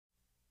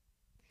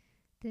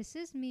This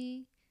is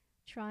me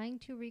trying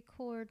to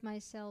record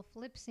myself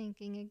lip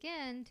syncing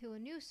again to a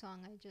new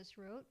song I just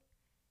wrote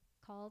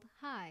called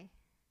Hi.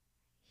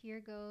 Here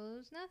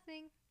goes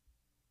nothing.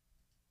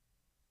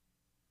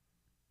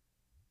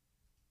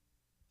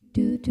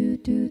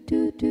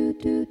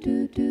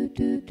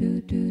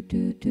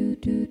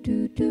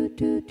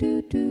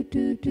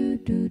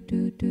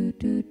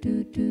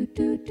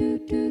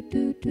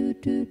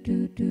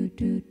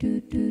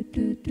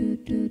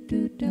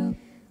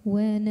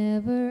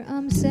 Whenever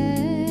I'm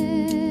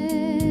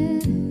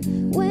sad,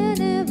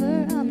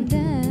 whenever I'm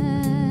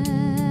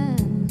down,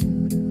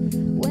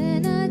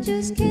 when I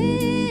just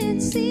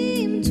can't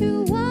seem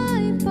to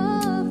wipe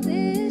off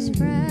this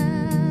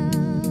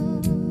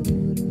frown,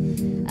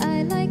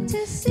 I like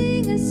to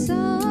sing a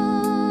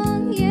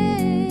song,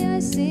 yeah, I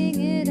sing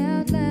it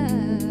out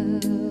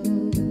loud.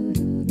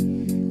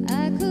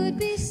 I could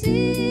be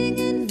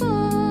singing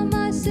for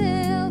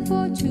myself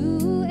or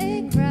to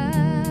a crowd.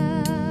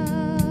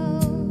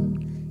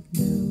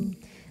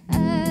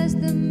 As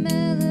the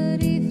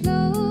melody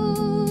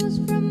flows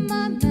from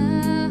my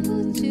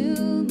mouth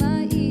to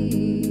my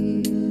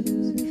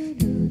ears,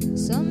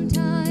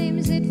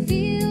 sometimes it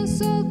feels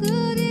so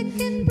good it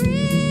can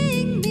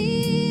bring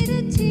me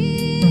to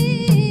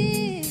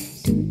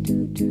tears.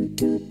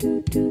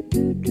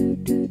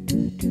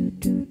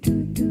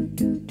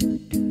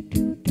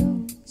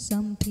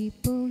 Some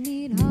people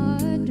need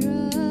hard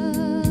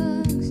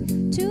drugs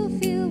to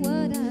feel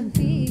what I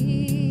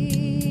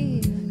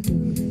feel.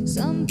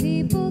 Some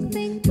people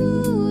think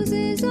booze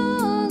is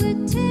all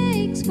it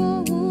takes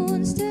for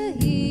wounds to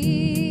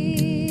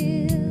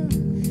heal.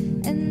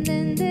 And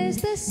then there's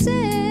the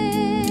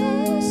sad,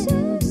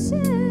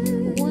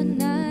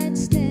 one-night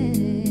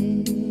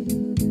stands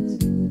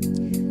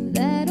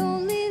that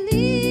only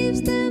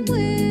leaves them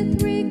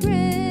with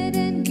regret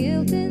and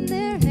guilt in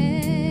their hands.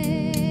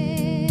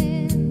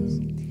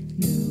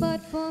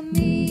 But for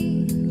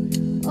me,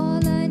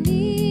 all I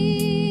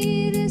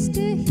need is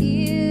to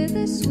hear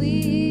the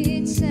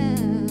sweet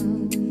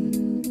sound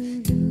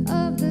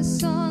of the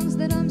songs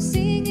that I'm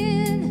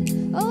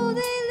singing. Oh,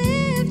 they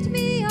lift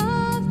me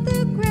off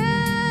the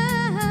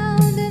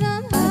ground, and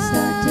I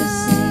start to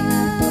sing,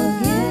 I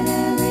forget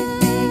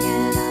everything,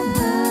 and I'm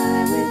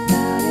high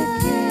without a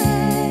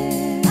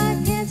care. I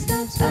can't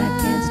stop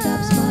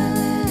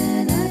smiling,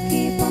 and I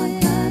keep on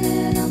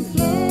climbing. I'm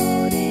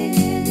floating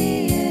in the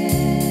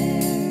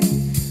air.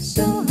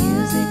 So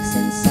music's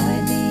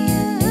inside me,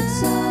 and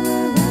it's all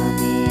around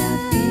me. I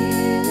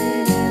feel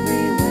it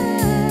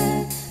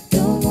everywhere.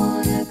 Don't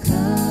wanna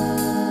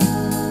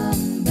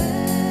come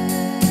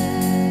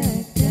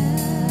back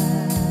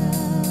down.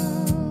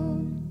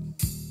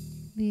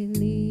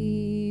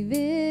 Believe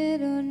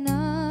it or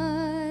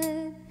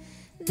not,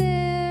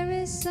 there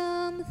is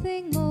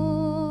something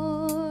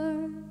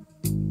more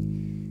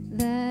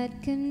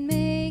that can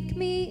make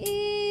me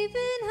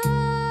even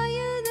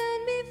higher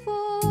than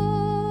before.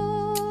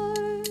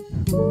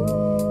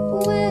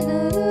 When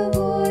other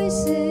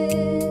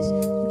voices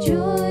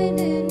join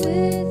in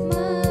with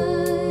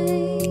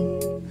mine,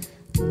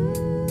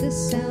 the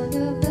sound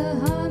of the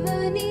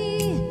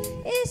harmony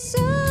is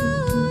so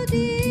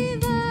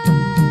divine.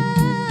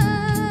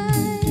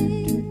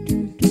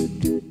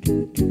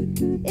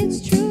 It's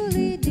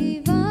truly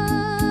divine.